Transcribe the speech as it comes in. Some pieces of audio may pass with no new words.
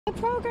The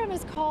program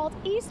is called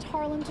East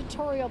Harlem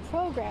Tutorial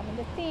Program, and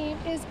the theme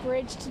is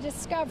Bridge to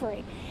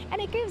Discovery.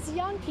 And it gives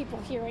young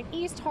people here in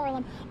East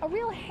Harlem a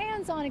real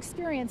hands-on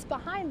experience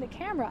behind the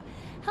camera,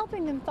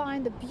 helping them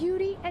find the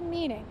beauty and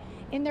meaning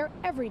in their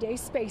everyday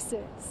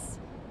spaces.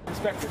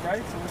 Expect it,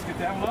 right? So let's get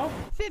down low.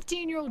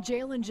 15-year-old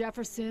Jalen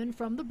Jefferson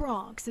from the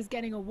Bronx is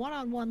getting a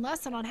one-on-one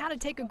lesson on how to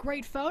take a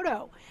great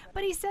photo.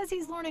 But he says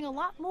he's learning a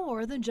lot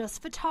more than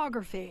just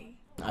photography.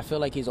 I feel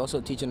like he's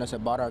also teaching us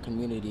about our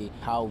community,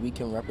 how we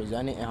can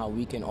represent it and how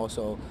we can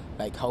also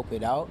help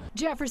it out.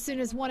 Jefferson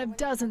is one of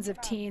dozens of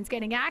teens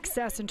getting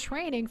access and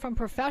training from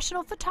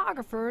professional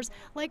photographers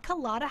like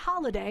Kalata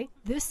Holiday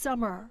this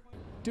summer.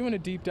 Doing a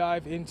deep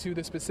dive into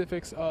the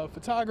specifics of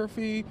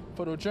photography,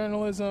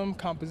 photojournalism,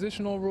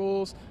 compositional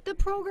rules. The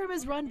program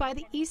is run by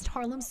the East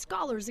Harlem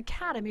Scholars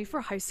Academy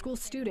for high school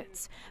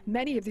students.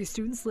 Many of these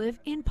students live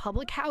in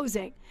public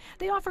housing.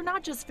 They offer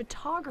not just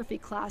photography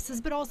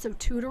classes, but also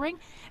tutoring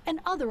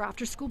and other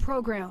after-school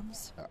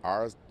programs.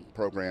 Our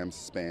programs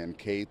span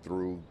K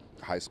through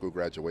high school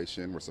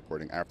graduation. We're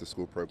supporting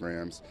after-school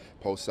programs,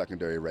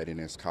 post-secondary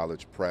readiness,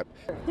 college prep.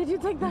 Did you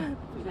take that?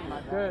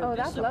 Oh,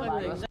 that's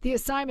lovely. The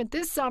assignment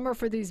this summer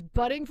for these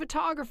budding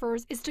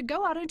photographers is to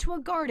go out into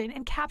a garden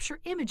and capture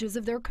images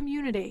of their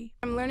community.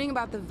 I'm learning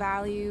about the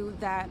value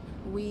that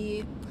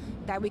we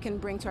can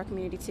bring to our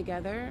community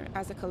together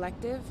as a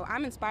collective.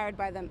 I'm inspired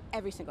by them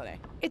every single day.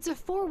 It's a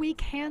 4-week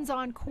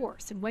hands-on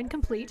course, and when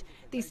complete,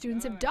 these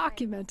students have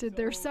documented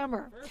their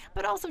summer,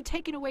 but also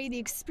taken away the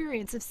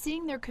experience of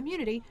seeing their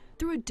community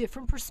through a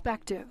different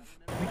perspective.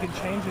 We can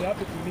change it up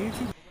if we need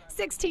to.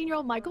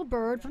 16-year-old Michael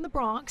Bird from the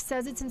Bronx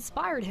says it's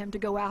inspired him to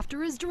go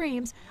after his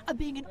dreams of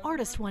being an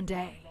artist one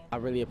day. I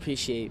really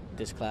appreciate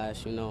this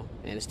class, and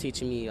it's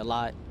teaching me a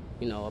lot,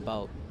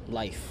 about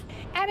life.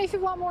 And if you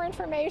want more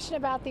information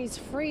about these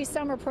free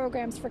summer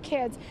programs for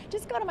kids,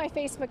 just go to my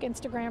Facebook,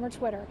 Instagram, or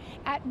Twitter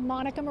at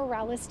Monica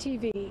Morales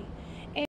TV.